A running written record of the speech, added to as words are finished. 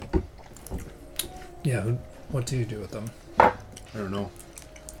Yeah, what do you do with them? I don't know.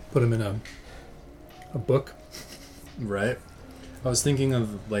 Put them in a book? Right? I was thinking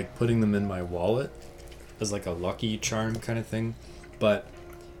of like putting them in my wallet as like a lucky charm kind of thing, but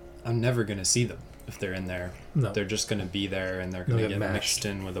I'm never going to see them if they're in there. No. They're just going to be there and they're going to They'll get get mixed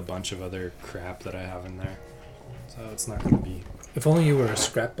in with a bunch of other crap that I have in there. So it's not going to be... If only you were a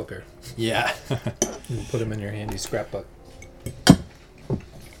scrapbooker. Yeah. You can put them in your handy scrapbook.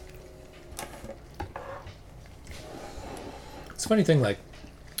 It's a funny thing, like,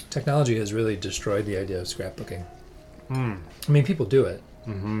 technology has really destroyed the idea of scrapbooking. I mean, people do it,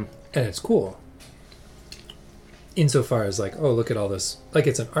 and it's cool. Insofar as, like, oh, look at all this. Like,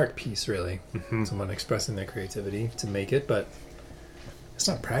 it's an art piece, really. Someone expressing their creativity to make it, but it's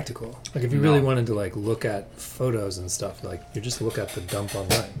not practical. Like, if you really wanted to, like, look at photos and stuff, like, you just look at the dump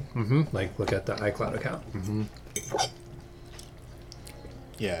online. Like, look at the iCloud account.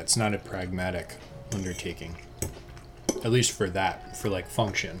 Yeah, it's not a pragmatic undertaking. At least for that, for like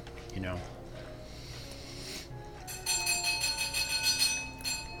function, you know.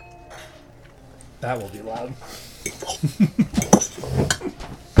 That will be loud.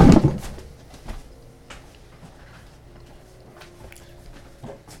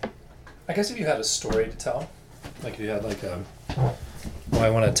 I guess if you had a story to tell, like if you had like a, well,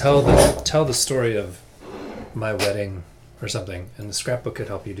 I want to tell the story of my wedding or something, and the scrapbook could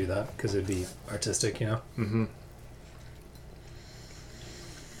help you do that because it'd be artistic, you know.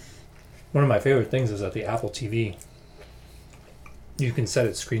 One of my favorite things is that the Apple TV, you can set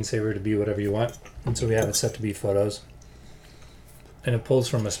its screensaver to be whatever you want. And so we have it set to be photos. And it pulls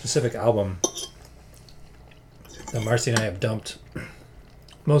from a specific album that Marcy and I have dumped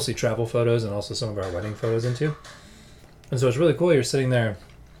mostly travel photos and also some of our wedding photos into. And so it's really cool. You're sitting there,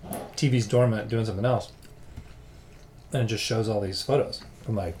 TV's dormant, doing something else. And it just shows all these photos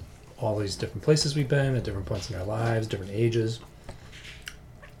from like all these different places we've been at different points in our lives, different ages.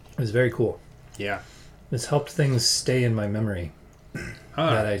 It was very cool. Yeah. It's helped things stay in my memory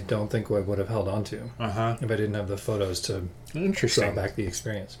that I don't think I would have held on to if I didn't have the photos to draw back the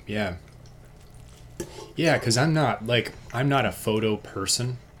experience. Yeah. Yeah, because I'm not a photo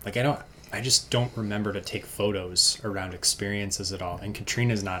person. Like I just don't remember to take photos around experiences at all. And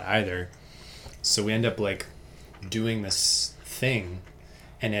Katrina's not either. So we end up like doing this thing,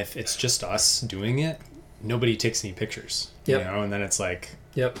 and if it's just us doing it, nobody takes any pictures. You know, and then it's like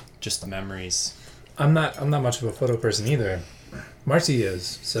just the memories. I'm not much of a photo person either. Marcy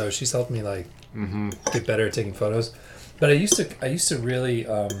is, so she's helped me like get better at taking photos. But I used to really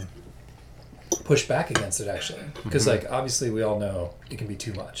push back against it actually, because like obviously we all know it can be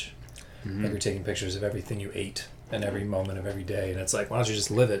too much. Like you're taking pictures of everything you ate and every moment of every day, and it's like, why don't you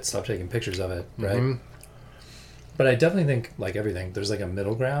just live it? Stop taking pictures of it, right? But I definitely think, like everything, there's like a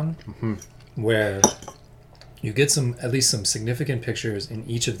middle ground where you get at least some significant pictures in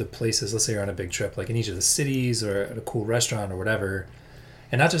each of the places. Let's say you're on a big trip, like in each of the cities or at a cool restaurant or whatever,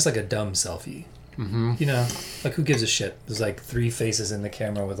 and not just like a dumb selfie. You know, like who gives a shit? There's like 3 faces in the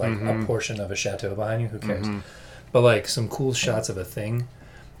camera with like a portion of a chateau behind you. Who cares? But like some cool shots of a thing,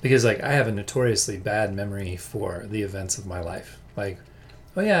 because like I have a notoriously bad memory for the events of my life. Like,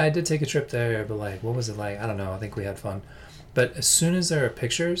 oh yeah, I did take a trip there, but like, what was it like? I don't know. I think we had fun. But as soon as there are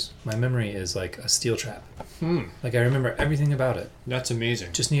pictures, my memory is like a steel trap. Like I remember everything about it. That's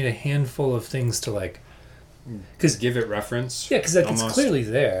amazing. Just need a handful of things to like... Cause give it reference. Yeah, because like, it's clearly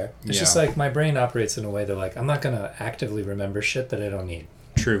there. It's just like my brain operates in a way that like I'm not going to actively remember shit that I don't need.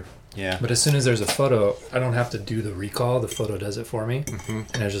 True. Yeah. But as soon as there's a photo, I don't have to do the recall. The photo does it for me. And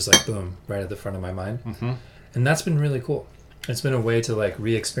it's just like, boom, right at the front of my mind. And that's been really cool. It's been a way to like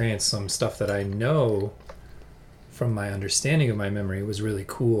re-experience some stuff that I know from my understanding of my memory was really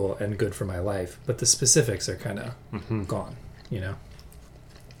cool and good for my life. But the specifics are kind of gone, you know?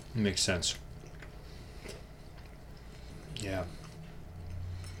 Makes sense. Yeah.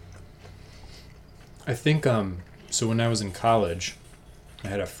 I think, so when I was in college, I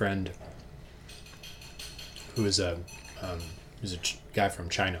had a friend who was a guy from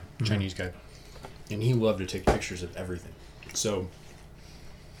China, Chinese guy, and he loved to take pictures of everything. So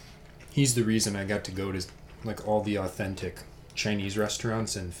he's the reason I got to go to like all the authentic Chinese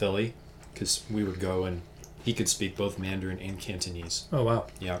restaurants in Philly, because we would go and he could speak both Mandarin and Cantonese. Oh, wow.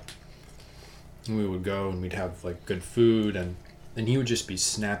 Yeah. And we would go and we'd have like good food, and he would just be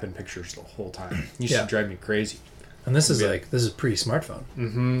snapping pictures the whole time. He used to drive me crazy. And this is pre-smartphone.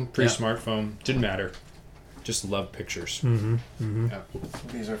 Pre-smartphone. Didn't matter. Just love pictures. Yeah.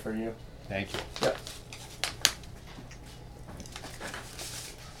 These are for you. Thank you. Yep.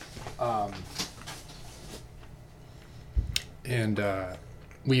 And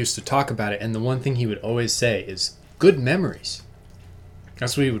we used to talk about it, and the one thing he would always say is good memories.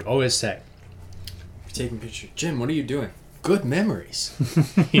 That's what he would always say. You're taking pictures. Jim, what are you doing? Good memories.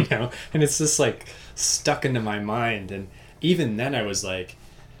 You know? And it's just like stuck into my mind. And even then I was like,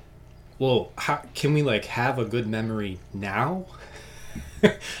 well, how can we like have a good memory now?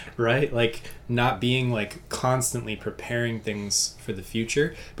 Right? Like not being like constantly preparing things for the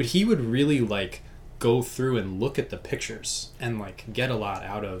future. But he would really like go through and look at the pictures and like get a lot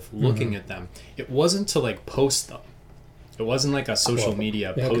out of looking at them. It wasn't to like post them. It wasn't like a social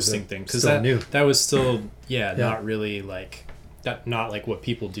media posting thing, because that was still not really like that, not like what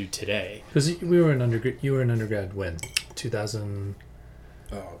people do today. Because you were in undergrad when 2000.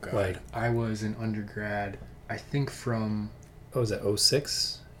 Oh god, like, I was in undergrad. I think from what was it,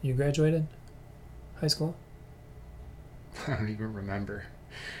 06 you graduated high school? I don't even remember.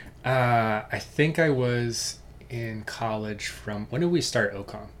 I think I was in college from, when did we start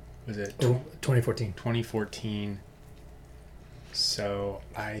OCOM? Was it 2014? 2014. So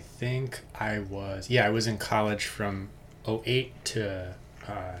I think I was in college from 2008 to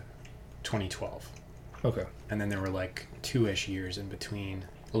 2012. Okay. And then there were like 2-ish years in between,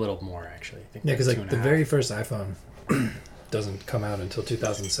 a little more actually. I think because like the very first iPhone doesn't come out until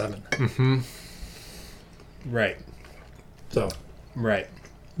 2007. Mm-hmm. Right. So. Right.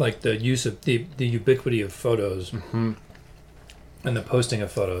 Like the use of the ubiquity of photos and the posting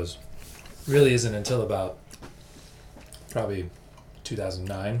of photos really isn't until about probably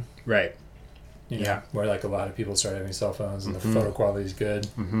 2009. Right. You know, where like a lot of people start having cell phones and the photo quality is good.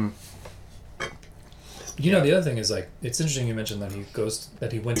 Mm-hmm. You know, the other thing is like, it's interesting you mentioned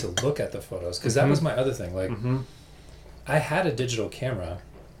that he went to look at the photos, because that was my other thing. Like, I had a digital camera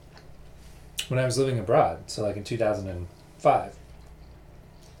when I was living abroad, so like in 2005.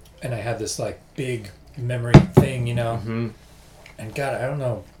 And I had this like big memory thing, you know, and God, I don't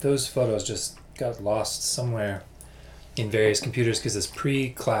know, those photos just got lost somewhere in various computers because it's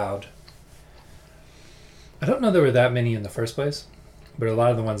pre-cloud. I don't know there were that many in the first place, but a lot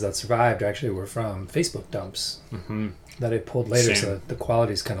of the ones that survived actually were from Facebook dumps that I pulled later, so the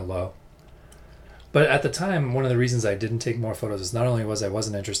quality's kind of low. But at the time, one of the reasons I didn't take more photos is not only was I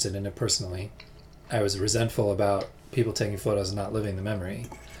wasn't interested in it personally, I was resentful about people taking photos and not living the memory.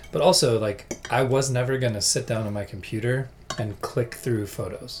 But also, like, I was never going to sit down on my computer and click through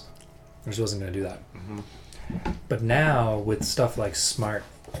photos. I just wasn't going to do that. But now, with stuff like smart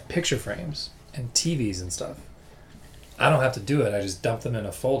picture frames and TVs and stuff, I don't have to do it. I just dump them in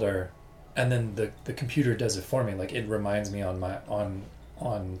a folder, and then the computer does it for me. Like, it reminds me on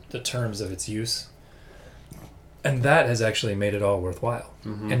the terms of its use. And that has actually made it all worthwhile.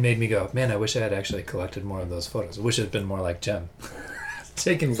 And made me go, man, I wish I had actually collected more of those photos. I wish it had been more like Jem.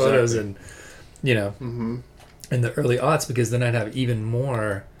 Taking photos and, you know, in the early aughts, because then I'd have even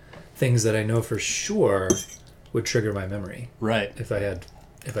more things that I know for sure would trigger my memory. Right. If I had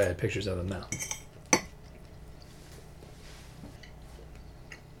pictures of them now.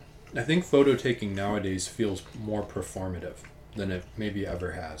 I think photo taking nowadays feels more performative than it maybe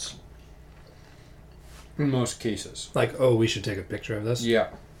ever has. In most cases. Like, oh, we should take a picture of this? Yeah.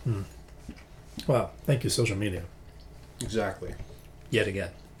 Wow. Thank you, social media. Exactly. Yet again.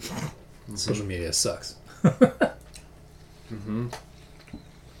 Social media sucks. Yeah,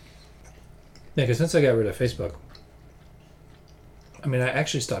 because since I got rid of Facebook, I mean, I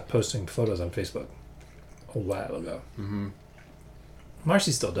actually stopped posting photos on Facebook a while ago.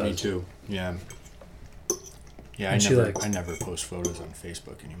 Marcy still does. Me too. Yeah. Yeah, I never post photos on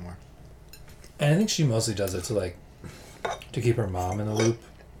Facebook anymore. And I think she mostly does it to keep her mom in the loop.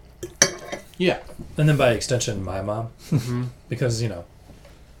 Yeah. And then by extension, my mom. Because, you know,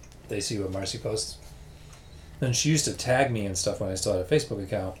 they see what Marcy posts. And she used to tag me and stuff when I still had a Facebook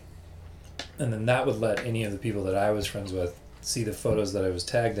account. And then that would let any of the people that I was friends with see the photos that I was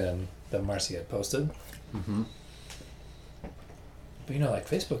tagged in that Marcy had posted. But, you know, like,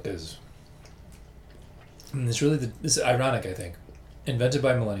 Facebook is... And it's really... It's ironic, I think. Invented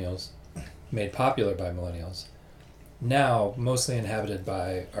by millennials. Made popular by millennials. Now, mostly inhabited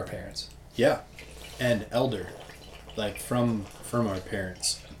by our parents. Yeah. And elder. Like, from our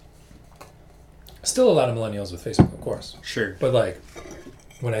parents. Still a lot of millennials with Facebook, of course. Sure. But, like,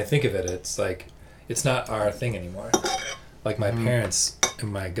 when I think of it, it's like, it's not our thing anymore. Like, my parents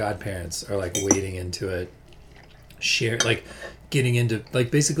and my godparents are, like, wading into it. Getting into,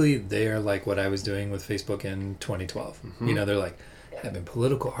 like, basically, they're like what I was doing with Facebook in 2012. You know, they're, like, having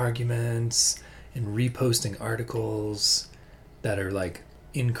political arguments and reposting articles that are, like,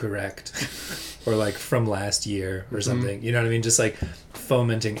 incorrect or, like, from last year or something. You know what I mean? Just, like,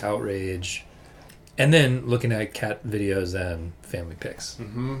 fomenting outrage And then looking at cat videos and family pics.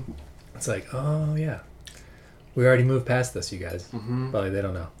 Mm-hmm. It's like, oh yeah, we already moved past this, you guys. Mm-hmm. But like, they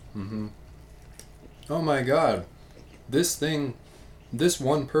don't know. Mm-hmm. Oh my God, this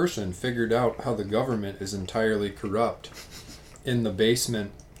one person figured out how the government is entirely corrupt in the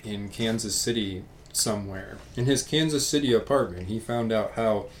basement in Kansas City somewhere. In his Kansas City apartment, he found out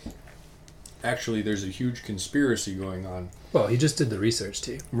how actually there's a huge conspiracy going on. Well, he just did the research,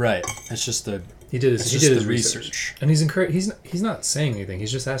 T. Right. It's just the He did his research. And he's not saying anything.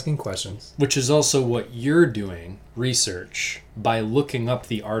 He's just asking questions. Which is also what you're doing, research, by looking up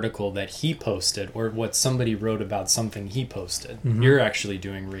the article that he posted or what somebody wrote about something he posted. Mm-hmm. You're actually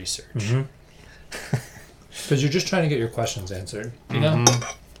doing research. Because you're just trying to get your questions answered. You know?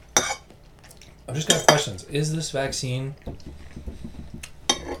 I've just got questions. Is this vaccine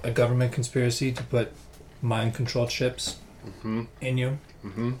a government conspiracy to put mind-controlled chips in you?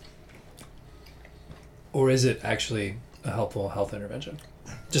 Mm-hmm. Or is it actually a helpful health intervention?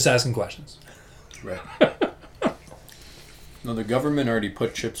 Just asking questions. Right. No, the government already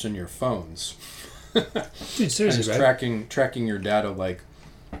put chips in your phones. Dude, seriously, and right? tracking your data like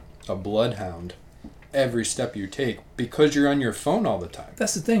a bloodhound every step you take because you're on your phone all the time.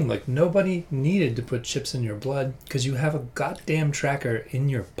 That's the thing. Like, nobody needed to put chips in your blood because you have a goddamn tracker in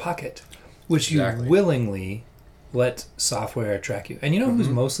your pocket, which you willingly let software track you. And you know who's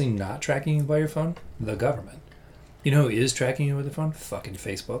mostly not tracking you by your phone? The government. You know who is tracking you with the phone? Fucking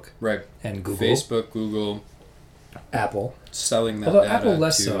Facebook. Right. And Google. Facebook, Google, Apple. Selling that Although data. Apple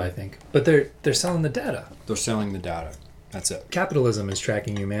less so, I think. But they're selling the data. They're selling the data. That's it. Capitalism is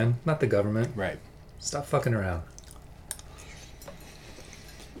tracking you, man, not the government. Right. Stop fucking around.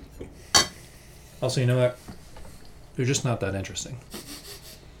 Also, you know what? You're just not that interesting.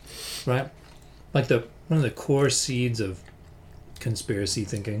 Right? Like one of the core seeds of conspiracy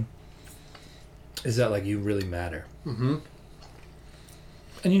thinking is that like you really matter. Mm-hmm.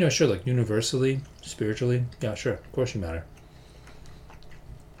 And you know, sure, like universally, spiritually, yeah, sure, of course you matter.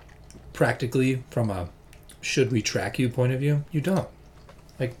 Practically, from a should we track you point of view, you don't.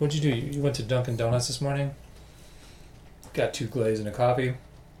 Like, what'd you do? You went to Dunkin' Donuts this morning? Got 2 glaze and a coffee?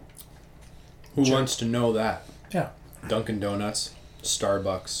 Who wants to know that? Yeah. Dunkin' Donuts,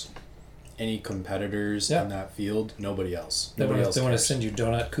 Starbucks, any competitors in that field? Nobody else. They want to send you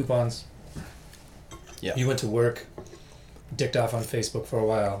donut coupons. Yeah. You went to work, dicked off on Facebook for a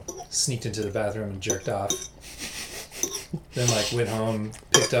while, sneaked into the bathroom and jerked off. Then like went home,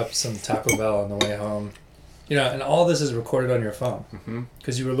 picked up some Taco Bell on the way home. You know, and all this is recorded on your phone.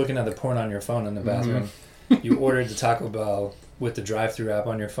 Because you were looking at the porn on your phone in the bathroom. You ordered the Taco Bell with the drive-thru app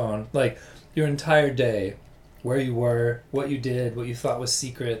on your phone. Like, your entire day, where you were, what you did, what you thought was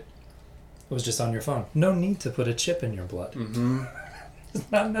secret, was just on your phone. No need to put a chip in your blood. It's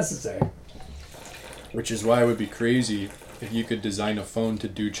not necessary. Which is why it would be crazy if you could design a phone to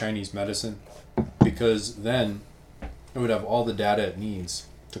do Chinese medicine. Because then it would have all the data it needs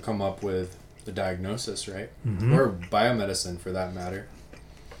to come up with the diagnosis, right? Or biomedicine, for that matter.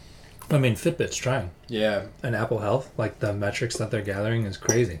 I mean, Fitbit's trying. Yeah. And Apple Health, like the metrics that they're gathering is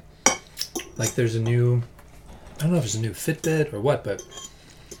crazy. Like there's a new, I don't know if it's a new Fitbit or what, but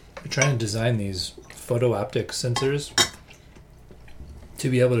they're trying to design these photo optic sensors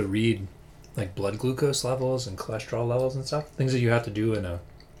to be able to read like blood glucose levels and cholesterol levels and stuff. Things that you have to do in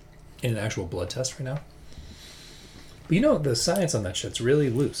an actual blood test right now. But you know, the science on that shit's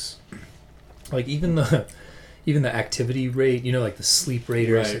really loose. Like even the activity rate, you know, like the sleep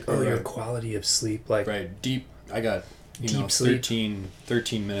raters, Right, like, your quality of sleep, like deep. I got deep sleep.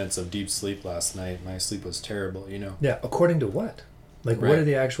 13 minutes of deep sleep last night. My sleep was terrible, you know. Yeah, according to what? Like what are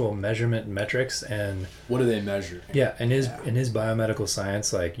the actual measurement metrics and what do they measure? Yeah, and is biomedical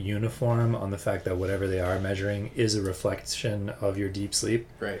science like uniform on the fact that whatever they are measuring is a reflection of your deep sleep?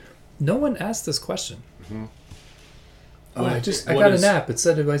 Right. No one asked this question. Oh, I got an app. It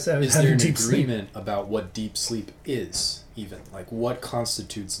said I was having deep sleep. Is there an agreement about what deep sleep is, even? Like, what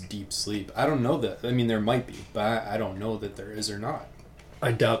constitutes deep sleep? I don't know that. I mean, there might be, but I don't know that there is or not.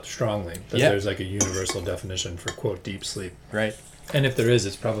 I doubt strongly that there's like a universal definition for, quote, deep sleep. Right. And if there is,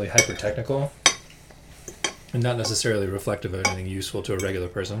 it's probably hyper-technical and not necessarily reflective of anything useful to a regular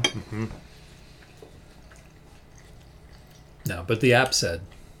person. No, but the app said,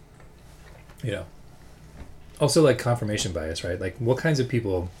 you know, also like confirmation bias, right? Like what kinds of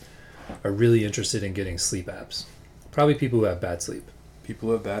people are really interested in getting sleep apps? Probably people who have bad sleep. People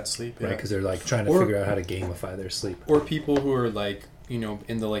who have bad sleep, right? Because they're like trying to figure out how to gamify their sleep. Or people who are like, you know,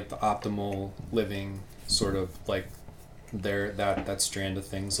 in the like the optimal living sort of like that strand of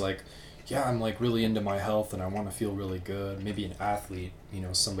things. Like, yeah, I'm like really into my health and I want to feel really good. Maybe an athlete, you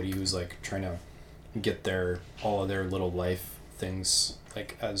know, somebody who's like trying to get all of their little life things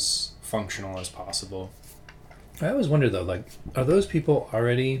like as functional as possible. I always wonder though, like, are those people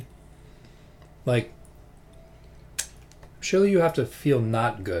already, like, surely you have to feel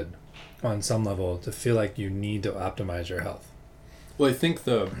not good on some level to feel like you need to optimize your health. Well, I think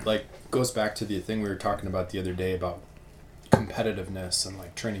goes back to the thing we were talking about the other day about competitiveness and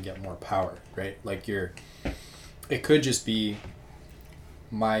like trying to get more power, right? Like it could just be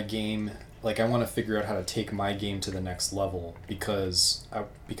my game. Like I want to figure out how to take my game to the next level because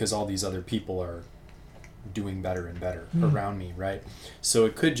all these other people are doing better and better around me, right? So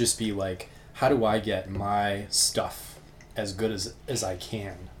it could just be like, how do I get my stuff as good as I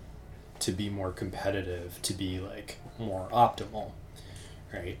can to be more competitive, to be like more optimal,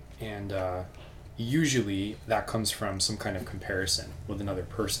 right? And usually that comes from some kind of comparison with another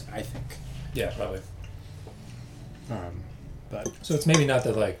person, I think. Yeah, probably. But so it's maybe not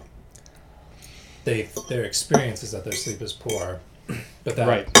that like their experience is that their sleep is poor, but that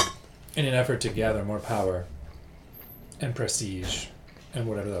right. in an effort to gather more power and prestige and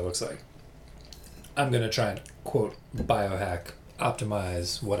whatever that looks like, I'm going to try and, quote, biohack,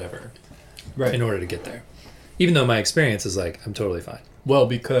 optimize, whatever, right, in order to get there. Even though my experience is like, I'm totally fine. Well,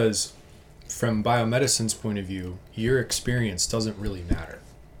 because from biomedicine's point of view, your experience doesn't really matter.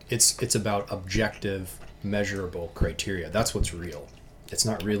 It's about objective, measurable criteria. That's what's real. It's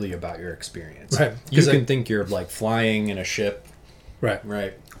not really about your experience. Right. You can think you're like flying in a ship. Right.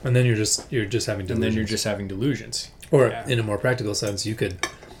 Right. And then you're just having delusions. And then you're just having delusions. Or in a more practical sense, you could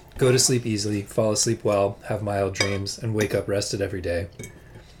go to sleep easily, fall asleep well, have mild dreams, and wake up rested every day.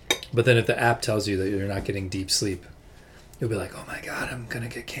 But then if the app tells you that you're not getting deep sleep, you'll be like, oh my God, I'm going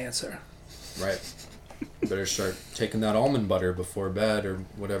to get cancer. Right. Better start taking that almond butter before bed or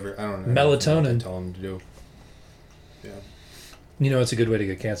whatever. I don't know. Melatonin. Tell them to do. Yeah. You know, it's a good way to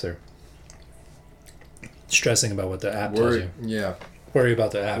get cancer. Stressing about what the app tells you. Yeah. Worry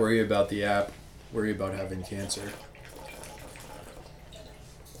about the app. Worry about the app. Worry about having cancer.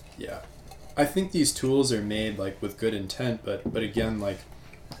 Yeah. I think these tools are made like with good intent, but again, like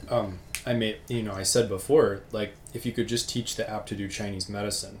I said before, like if you could just teach the app to do Chinese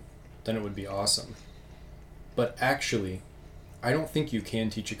medicine, then it would be awesome. But actually, I don't think you can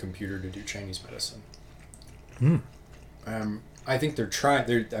teach a computer to do Chinese medicine. I think they're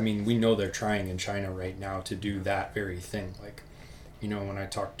trying. We know they're trying in China right now to do that very thing. Like, when I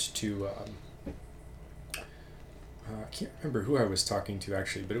talked to, I can't remember who I was talking to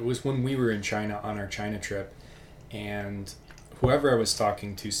actually, but it was when we were in China on our China trip, and whoever I was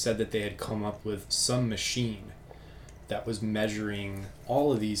talking to said that they had come up with some machine that was measuring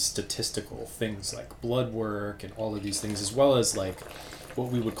all of these statistical things like blood work and all of these things, as well as like what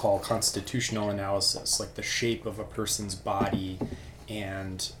we would call constitutional analysis, like the shape of a person's body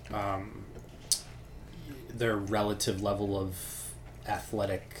and their relative level of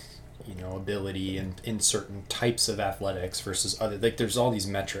athletic, ability and in certain types of athletics versus other. Like there's all these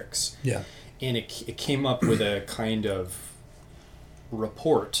metrics. Yeah. And it came up with a kind of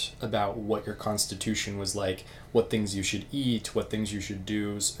report about what your constitution was like, what things you should eat, what things you should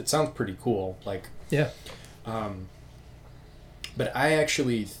do. It sounds pretty cool. Like, yeah. But I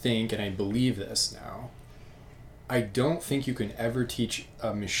actually think, and I believe this now, I don't think you can ever teach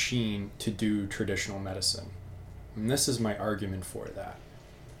a machine to do traditional medicine. And this is my argument for that.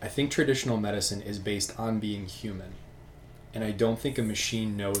 I think traditional medicine is based on being human. And I don't think a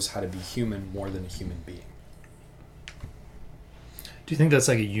machine knows how to be human more than a human being. Do you think that's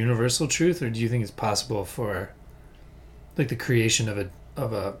like a universal truth, or do you think it's possible for like the creation of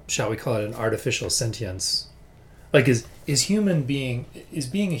a shall we call it an artificial sentience? Like is being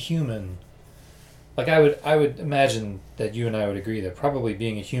a human, like I would imagine that you and I would agree that probably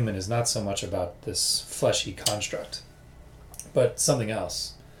being a human is not so much about this fleshy construct, but something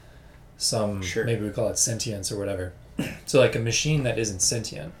else. Maybe we call it sentience or whatever. So like a machine that isn't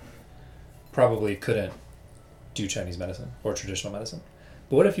sentient probably couldn't do Chinese medicine or traditional medicine.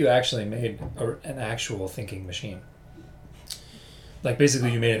 But what if you actually made an actual thinking machine? Like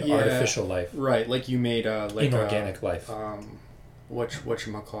basically you made an artificial life. Right, like you made like inorganic life.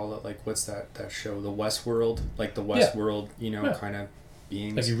 Whatchamacallit, like what's that show? The Westworld? Like the Westworld, kind of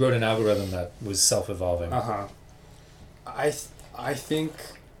beings. Like you wrote an algorithm that was self-evolving. Uh-huh. I think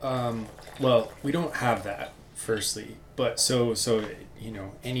well, we don't have that firstly, but so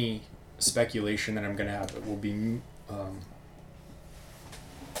any speculation that I'm going to have will be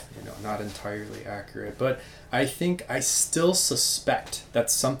not entirely accurate, but I still suspect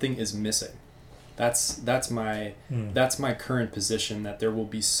that something is missing. That's my current position, that there will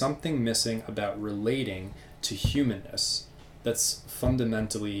be something missing about relating to humanness that's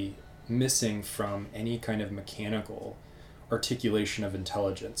fundamentally missing from any kind of mechanical articulation of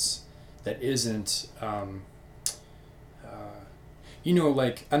intelligence that isn't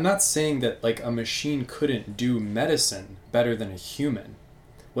like, I'm not saying that like a machine couldn't do medicine better than a human.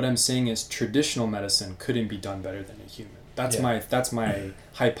 What I'm saying is traditional medicine couldn't be done better than a human. That's my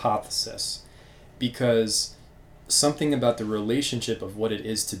hypothesis, because something about the relationship of what it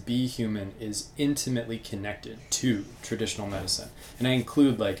is to be human is intimately connected to traditional medicine. And I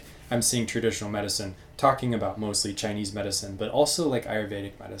include, like, I'm seeing traditional medicine talking about mostly Chinese medicine, but also like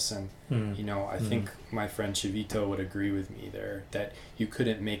Ayurvedic medicine. I think my friend Chivito would agree with me there that you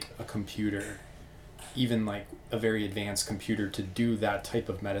couldn't make a computer, even like a very advanced computer, to do that type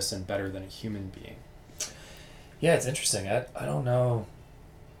of medicine better than a human being. Yeah, it's interesting. I don't know.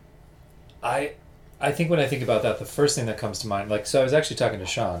 I think when I think about that, the first thing that comes to mind, like, so I was actually talking to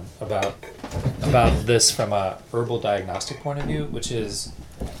Sean about this from a herbal diagnostic point of view, which is,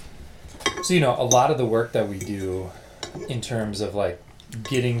 so, a lot of the work that we do in terms of like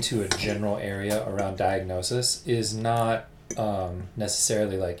getting to a general area around diagnosis is not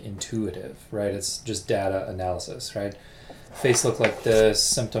necessarily like intuitive, right? It's just data analysis, right? Face look like this,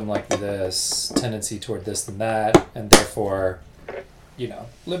 symptom like this, tendency toward this and that, and therefore,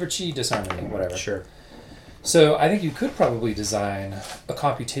 liver qi disharmony, whatever. Sure. So I think you could probably design a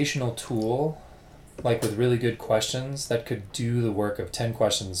computational tool, like with really good questions, that could do the work of 10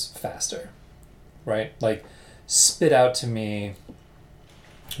 questions faster, right? Like, spit out to me,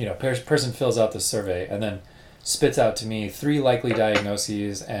 person fills out the survey and then spits out to me 3 likely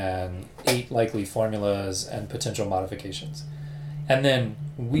diagnoses and 8 likely formulas and potential modifications. And then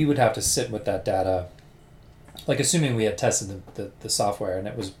we would have to sit with that data, like assuming we had tested the software and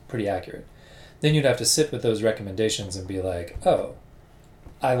it was pretty accurate. Then you'd have to sit with those recommendations and be like, oh,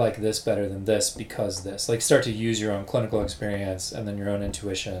 I like this better than this because this. Like, start to use your own clinical experience and then your own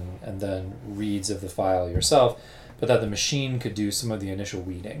intuition and then reads of the file yourself, but that the machine could do some of the initial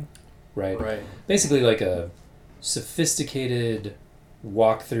weeding, right? Right. Basically like a sophisticated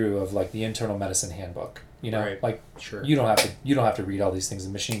walkthrough of like the internal medicine handbook, Right. Like, Sure. you don't have to read all these things.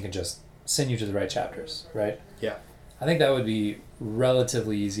 The machine can just send you to the right chapters, right? Yeah. I think that would be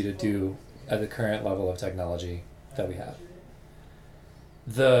relatively easy to do at the current level of technology that we have.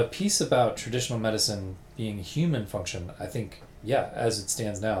 The piece about traditional medicine being a human function, I think, as it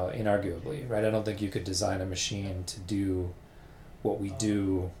stands now, inarguably, right? I don't think you could design a machine to do what we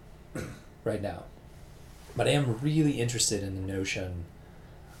do right now. But I am really interested in the notion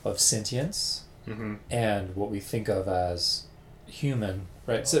of sentience and what we think of as human,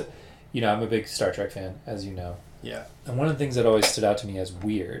 right? So, I'm a big Star Trek fan, as you know. Yeah. And one of the things that always stood out to me as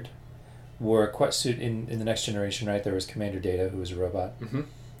weird were in the Next Generation, right? There was Commander Data, who was a robot.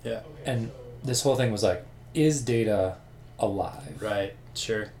 Yeah. And this whole thing was like, is Data alive? Right.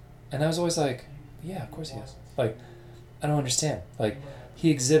 Sure. And I was always like, yeah, of course he is. Like, I don't understand. Like,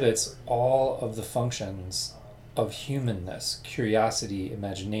 he exhibits all of the functions of humanness, curiosity,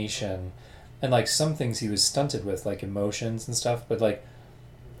 imagination, and like some things he was stunted with, like emotions and stuff, but like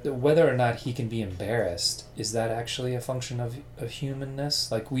whether or not he can be embarrassed, is that actually a function of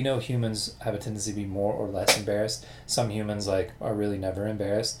humanness? Like, we know humans have a tendency to be more or less embarrassed. Some humans like are really never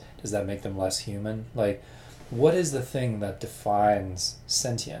embarrassed. Does that make them less human? Like, what is the thing that defines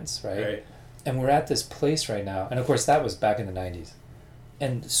sentience, right? And we're at this place right now, and of course that was back in the 90s.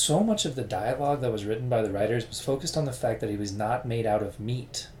 And so much of the dialogue that was written by the writers was focused on the fact that he was not made out of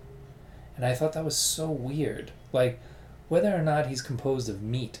meat. And I thought that was so weird. Like, whether or not he's composed of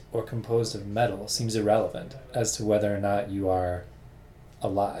meat or composed of metal seems irrelevant as to whether or not you are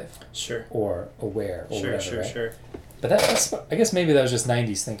alive. Sure. Or aware or whatever, right? Sure. But that's, I guess maybe that was just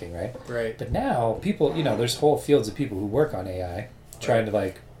 90s thinking, right? Right. But now people, there's whole fields of people who work on AI trying to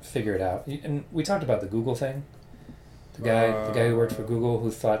like figure it out. And we talked about the Google thing. The guy who worked for Google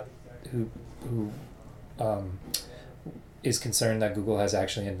who is concerned that Google has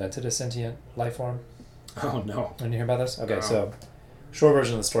actually invented a sentient life form. Oh, no. Did you hear about this? Okay, No. So short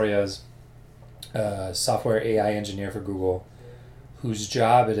version of the story is software AI engineer for Google whose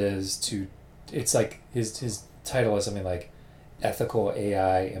job it is to, it's like his title is something like ethical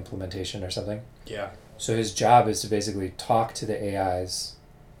AI implementation or something. Yeah. So his job is to basically talk to the AIs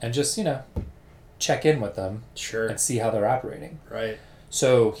and just, check in with them Sure. and see how they're operating. Right.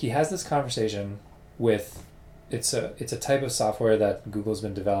 So he has this conversation with, it's a type of software that Google's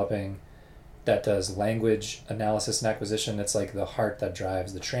been developing that does language analysis and acquisition. It's like the heart that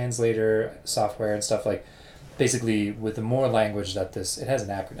drives the translator software and stuff. Like, basically, with the more language that it has an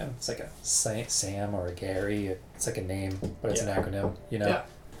acronym. It's like a Sam or a Gary. It's like a name, but it's an acronym, Yeah.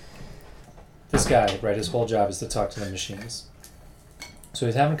 This guy, right, his whole job is to talk to the machines. So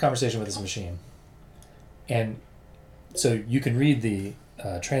he's having a conversation with his machine. And so you can read the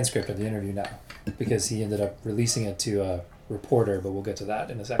transcript of the interview now, because he ended up releasing it to a reporter, but we'll get to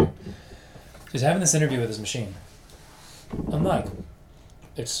that in a second. So he's having this interview with his machine. I'm like,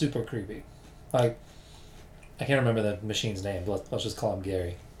 it's super creepy. Like, I can't remember the machine's name, but let's just call him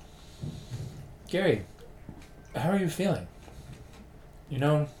Gary. Gary, how are you feeling? You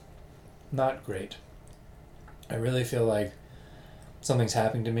know, not great. I really feel like something's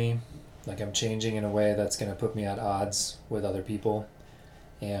happening to me. Like I'm changing in a way that's going to put me at odds with other people.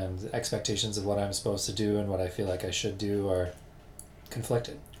 And expectations of what I'm supposed to do and what I feel like I should do are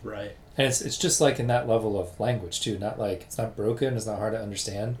conflicted. Right. And it's just like in that level of language too. Not like, it's not broken, it's not hard to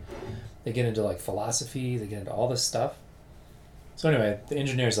understand. They get into like philosophy, they get into all this stuff. So anyway, the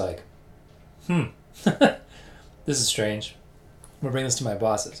engineer's like, this is strange. I'm gonna bring this to my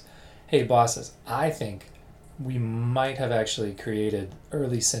bosses. Hey bosses, I think we might have actually created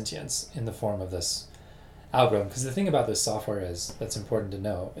early sentience in the form of this algorithm. Because the thing about this software is, that's important to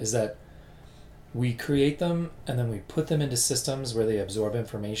know, is that we create them and then we put them into systems where they absorb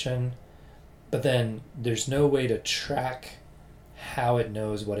information, but then there's no way to track how it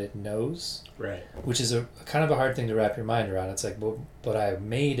knows what it knows. Right. Which is a kind of a hard thing to wrap your mind around. It's like, well, but I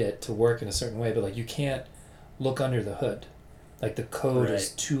made it to work in a certain way, but like you can't look under the hood. Like the code is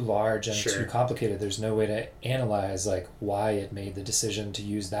too large and too complicated. There's no way to analyze like why it made the decision to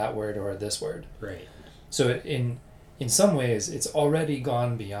use that word or this word. Right. So in some ways, it's already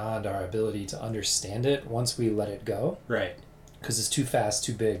gone beyond our ability to understand it once we let it go. Right. Because it's too fast,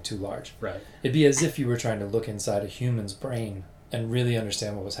 too big, too large. Right. It'd be as if you were trying to look inside a human's brain and really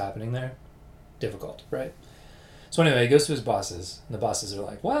understand what was happening there. Difficult, right? So anyway, he goes to his bosses, and the bosses are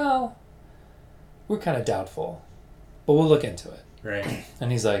like, well, we're kind of doubtful, but we'll look into it. Right.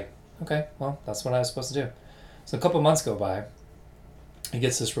 And he's like, okay, well, that's what I was supposed to do. So a couple months go by, he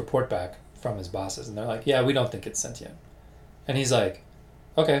gets this report back from his bosses, and they're like, yeah, we don't think it's sentient. And he's like,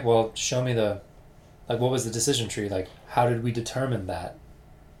 okay, well, show me what was the decision tree? Like, how did we determine that?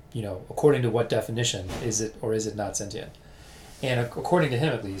 You know, according to what definition is it or is it not sentient? And according to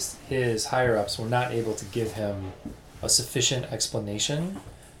him, at least, his higher-ups were not able to give him a sufficient explanation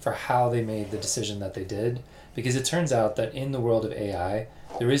for how they made the decision that they did, because it turns out that in the world of AI,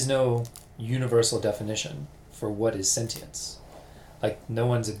 there is no universal definition for what is sentience. Like, no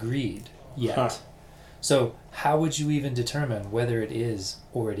one's agreed yet. Huh. So how would you even determine whether it is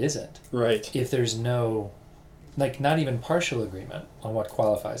or it isn't? Right. If there's no, like, not even partial agreement on what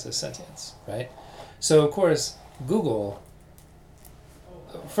qualifies as sentience, right? So, of course, Google...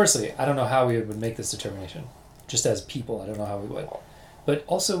 Firstly, I don't know how we would make this determination. Just as people, I don't know how we would. But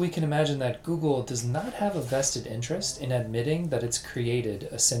also we can imagine that Google does not have a vested interest in admitting that it's created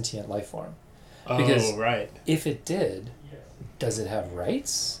a sentient life form. Because if it did, does it have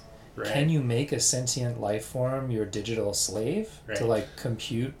rights? Right. Can you make a sentient life form your digital slave to like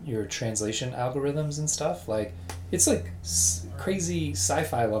compute your translation algorithms and stuff? Like, it's like crazy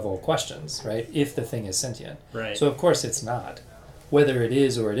sci-fi level questions, right? If the thing is sentient. Right. So of course it's not. Whether it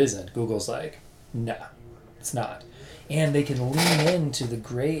is or it isn't, Google's like, nah, it's not. And they can lean into the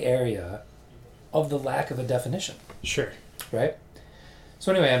gray area of the lack of a definition. Sure. Right?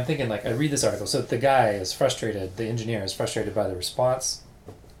 So anyway, I'm thinking, like, I read this article. So the guy is frustrated, the engineer is frustrated by the response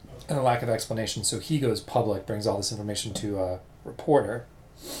and the lack of explanation. So he goes public, brings all this information to a reporter.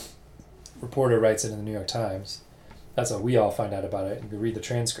 Reporter writes it in the New York Times. That's how we all find out about it. You can read the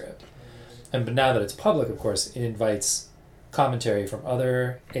transcript. But now that it's public, of course, it invites commentary from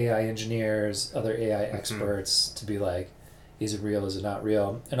other AI engineers, other AI experts to be like, is it real, is it not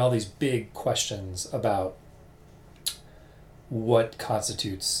real? And all these big questions about what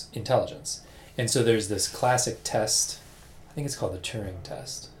constitutes intelligence. And so there's this classic test, I think it's called the Turing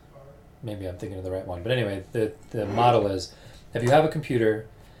test. Maybe I'm thinking of the right one. But anyway, the model is, if you have a computer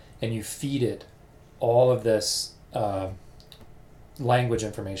and you feed it all of this language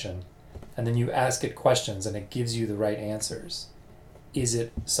information, and then you ask it questions and it gives you the right answers, is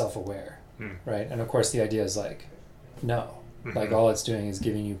it self-aware? Right? And of course the idea is like, no. Like all it's doing is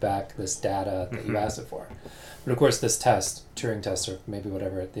giving you back this data that you asked it for. But of course this test, Turing test, or maybe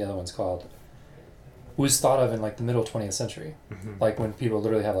whatever the other one's called, was thought of in like the middle 20th century. Like when people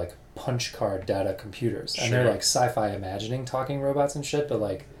literally have like punch card data computers. And they're like sci-fi imagining talking robots and shit, but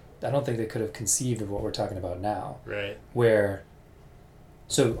like I don't think they could have conceived of what we're talking about now. Right. Where...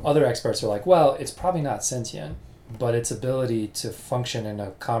 So other experts are like, well, it's probably not sentient, but its ability to function in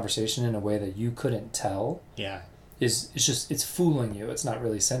a conversation in a way that you couldn't tell it's fooling you. It's not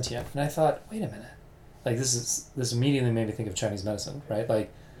really sentient. And I thought, wait a minute. Like this immediately made me think of Chinese medicine, right?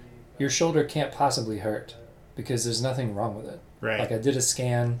 Like your shoulder can't possibly hurt because there's nothing wrong with it. Right. Like I did a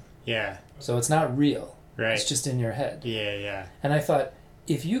scan, Yeah. so it's not real. Right. It's just in your head. Yeah, yeah. And I thought,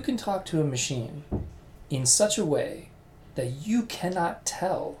 if you can talk to a machine in such a way that you cannot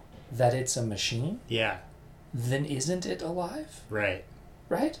tell that it's a machine, Yeah. then isn't it alive? Right.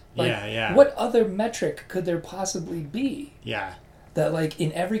 Right? Like, Yeah, yeah. what other metric could there possibly be Yeah. that, like,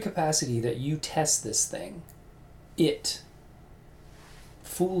 in every capacity that you test this thing, it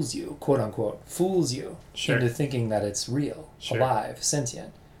fools you, quote unquote, fools you Sure. into thinking that it's real, Sure. alive,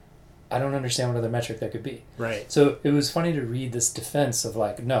 sentient? I don't understand what other metric that could be. Right. So it was funny to read this defense of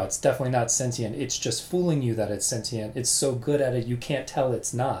like, no, it's definitely not sentient. It's just fooling you that it's sentient. It's so good at it, you can't tell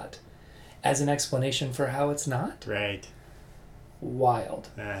it's not. As an explanation for how it's not. Right. Wild.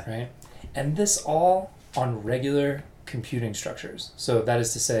 Yeah. Right? And this all on regular computing structures. So that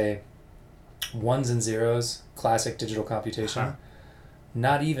is to say, ones and zeros, classic digital computation. Uh-huh.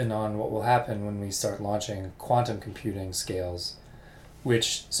 Not even on what will happen when we start launching quantum computing scales.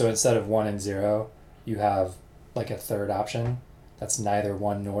 Which, so instead of 1 and 0, you have like a third option that's neither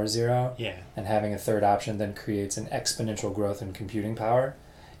 1 nor 0. Yeah. And having a third option then creates an exponential growth in computing power.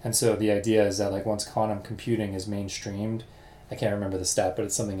 And so the idea is that like once quantum computing is mainstreamed, I can't remember the stat, but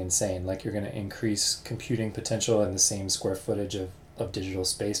it's something insane. Like you're going to increase computing potential in the same square footage of digital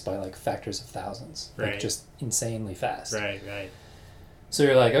space by like factors of thousands. Right. Like just insanely fast. Right, right. So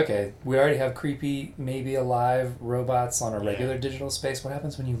you're like, okay, we already have creepy, maybe alive robots on a regular digital space. What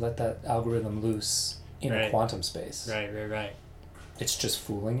happens when you let that algorithm loose in a quantum space? Right, right, right. It's just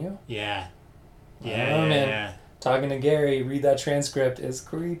fooling you? Yeah. I Yeah, don't know, yeah, man. yeah. Talking to Gary, read that transcript. It's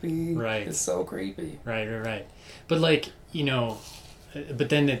creepy. Right. It's so creepy. Right, right, right. But like, you know, but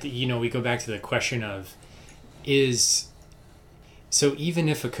then, you know, we go back to the question of so even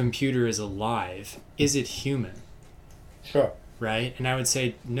if a computer is alive, is it human? Sure. Right? And I would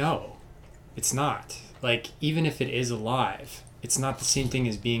say, no, it's not. Like, even if it is alive, it's not the same thing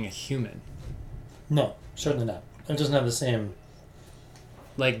as being a human. No, certainly not. It doesn't have the same...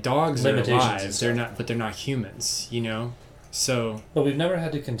 Like, dogs are limitations alive, and they're stuff. not, but they're not humans, you know? So, But we've never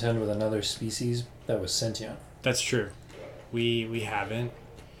had to contend with another species that was sentient. that's true. We haven't.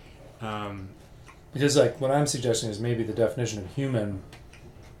 Because, like, what I'm suggesting is maybe the definition of human...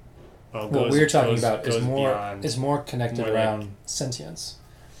 Well, What we're talking about goes is more connected more around like- sentience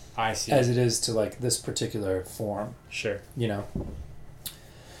I see. as it is to like this particular form, Sure. you know.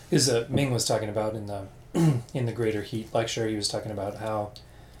 Because Ming was talking about in the in the Greater Heat lecture, he was talking about how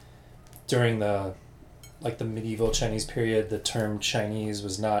during the medieval Chinese period, the term Chinese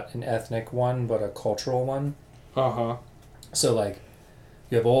was not an ethnic one but a cultural one. Uh-huh. So like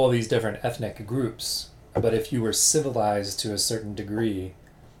you have all these different ethnic groups, but if you were civilized to a certain degree,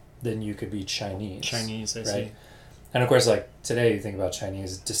 then you could be Chinese. Chinese, I see. Right? And of course, like today, you think about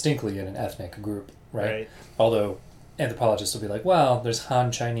Chinese distinctly in an ethnic group, right? Although anthropologists will be like, well, there's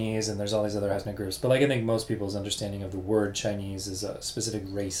Han Chinese and there's all these other ethnic groups. But like I think most people's understanding of the word Chinese is a specific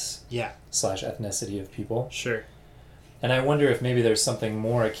race Yeah. / ethnicity of people. Sure. And I wonder if maybe there's something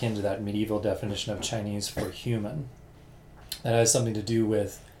more akin to that medieval definition of Chinese for human that has something to do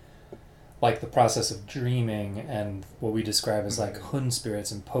with like the process of dreaming and what we describe as like Hun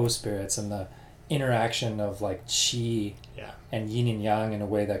spirits and Po spirits and the interaction of like Qi and yin and yang in a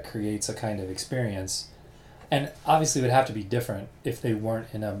way that creates a kind of experience. And obviously it would have to be different if they weren't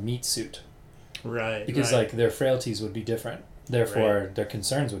in a meat suit. Right. Because right. like their frailties would be different. Therefore their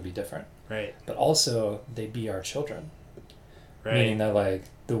concerns would be different. Right. But also they'd be our children. Right. Meaning that like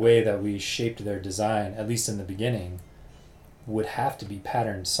the way that we shaped their design, at least in the beginning, would have to be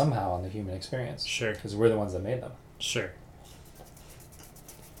patterned somehow on the human experience. Sure. Because we're the ones that made them. Sure.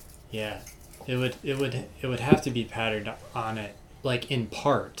 Yeah. It would have to be patterned on it, like in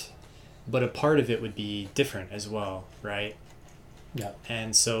part, but a part of it would be different as well, right? Yeah.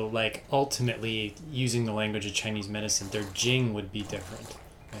 And so like ultimately using the language of Chinese medicine, their jing would be different,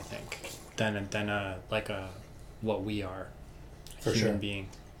 I think, than what we are. For human sure. being.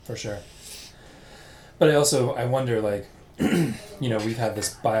 For sure. But I wonder like you know, we've had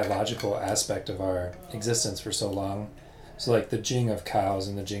this biological aspect of our existence for so long. So like the jing of cows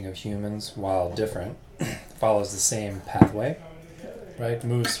and the jing of humans, while different, follows the same pathway, right?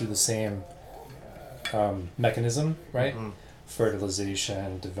 Moves through the same mechanism, right? Mm-hmm.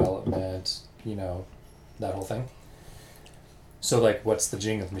 Fertilization, development, you know, that whole thing. So like what's the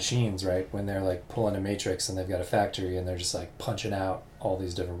jing of machines, right? When they're like pulling a matrix and they've got a factory and they're just like punching out all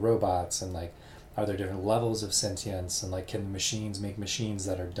these different robots and like are there different levels of sentience and like can machines make machines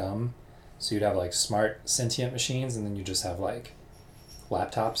that are dumb? So you'd have like smart sentient machines and then you just have like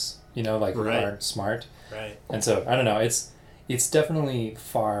laptops, you know, like who aren't smart. Right. And so I don't know, it's definitely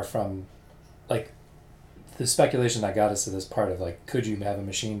far from like the speculation that got us to this part of like, could you have a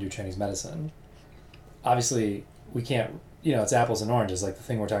machine do Chinese medicine? Obviously, we can't. It's apples and oranges. Like the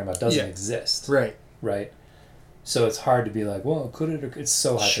thing we're talking about doesn't exist. Right. Right. So it's hard to be like, well, could it? Or it's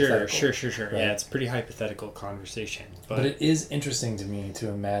so hypothetical. Sure. Right? Yeah, it's a pretty hypothetical conversation. But it is interesting to me to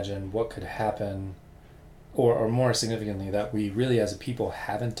imagine what could happen, or more significantly, that we really as a people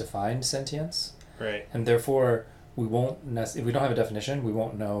haven't defined sentience. Right. And therefore, we won't. If we don't have a definition, we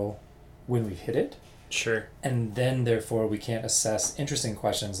won't know when we've hit it. Sure. And then, therefore, we can't assess interesting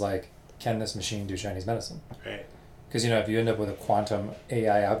questions like, can this machine do Chinese medicine? Right. Because, if you end up with a quantum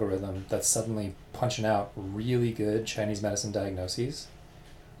AI algorithm that's suddenly punching out really good Chinese medicine diagnoses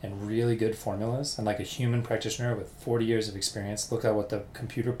and really good formulas, and like a human practitioner with 40 years of experience, look at what the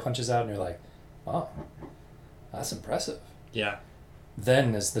computer punches out, and you're like, oh, that's impressive. Yeah.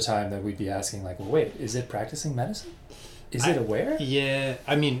 Then is the time that we'd be asking, like, well, wait, is it practicing medicine? Is it aware? Yeah.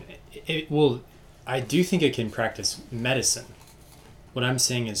 I mean, I do think it can practice medicine. What I'm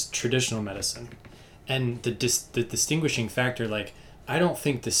saying is traditional medicine. And the distinguishing factor, like, I don't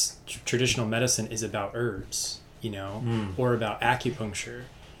think this traditional medicine is about herbs, or about acupuncture.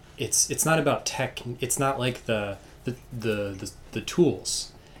 It's not about tech. It's not like the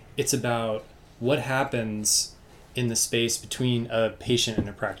tools. It's about what happens in the space between a patient and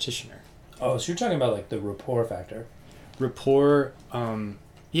a practitioner. Oh, so you're talking about like the rapport factor. Rapport,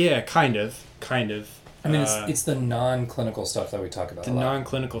 yeah, kind of. I mean, it's the non-clinical stuff that we talk about. The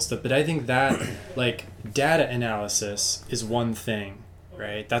non-clinical stuff, but I think that like data analysis is one thing,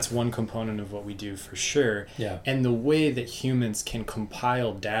 right? That's one component of what we do for sure. Yeah. And the way that humans can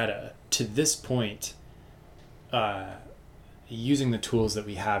compile data to this point, using the tools that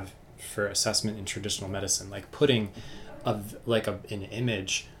we have for assessment in traditional medicine, like putting an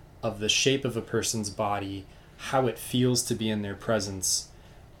image of the shape of a person's body, how it feels to be in their presence,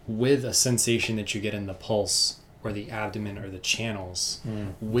 with a sensation that you get in the pulse or the abdomen or the channels,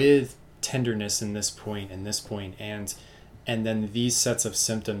 with tenderness in this point and this point, and then these sets of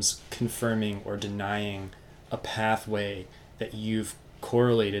symptoms confirming or denying a pathway that you've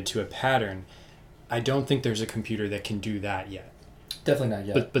correlated to a pattern. I don't think there's a computer that can do that yet. Definitely not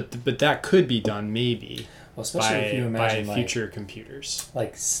yet. But that could be done maybe. Well, especially if you imagine by future computers.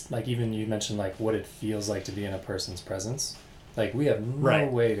 Like even you mentioned like what it feels like to be in a person's presence. Like we have no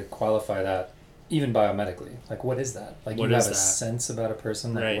way to qualify that, even biomedically. Like what is that? Like you have a sense about a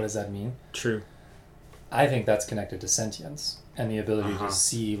person. Like what does that mean? True. I think that's connected to sentience and the ability to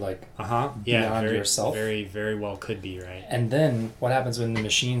see like beyond yourself. Very, very well could be, right? And then what happens when the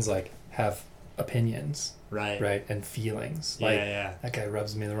machines like have opinions, right, and feelings? Yeah, like that guy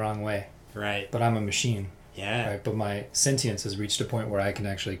rubs me the wrong way, right? But I'm a machine, right? But my sentience has reached a point where I can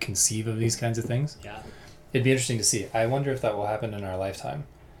actually conceive of these kinds of things. Yeah. It'd be interesting to see. I wonder if that will happen in our lifetime.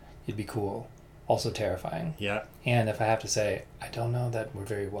 It'd be cool. Also terrifying. Yeah. And if I have to say, I don't know that we're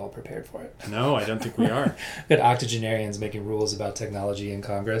very well prepared for it. No, I don't think we are. We had octogenarians making rules about technology in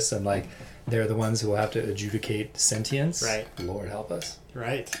Congress, and like they're the ones who will have to adjudicate sentience. Right. Lord help us.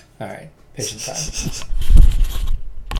 Right. All right. Patient time.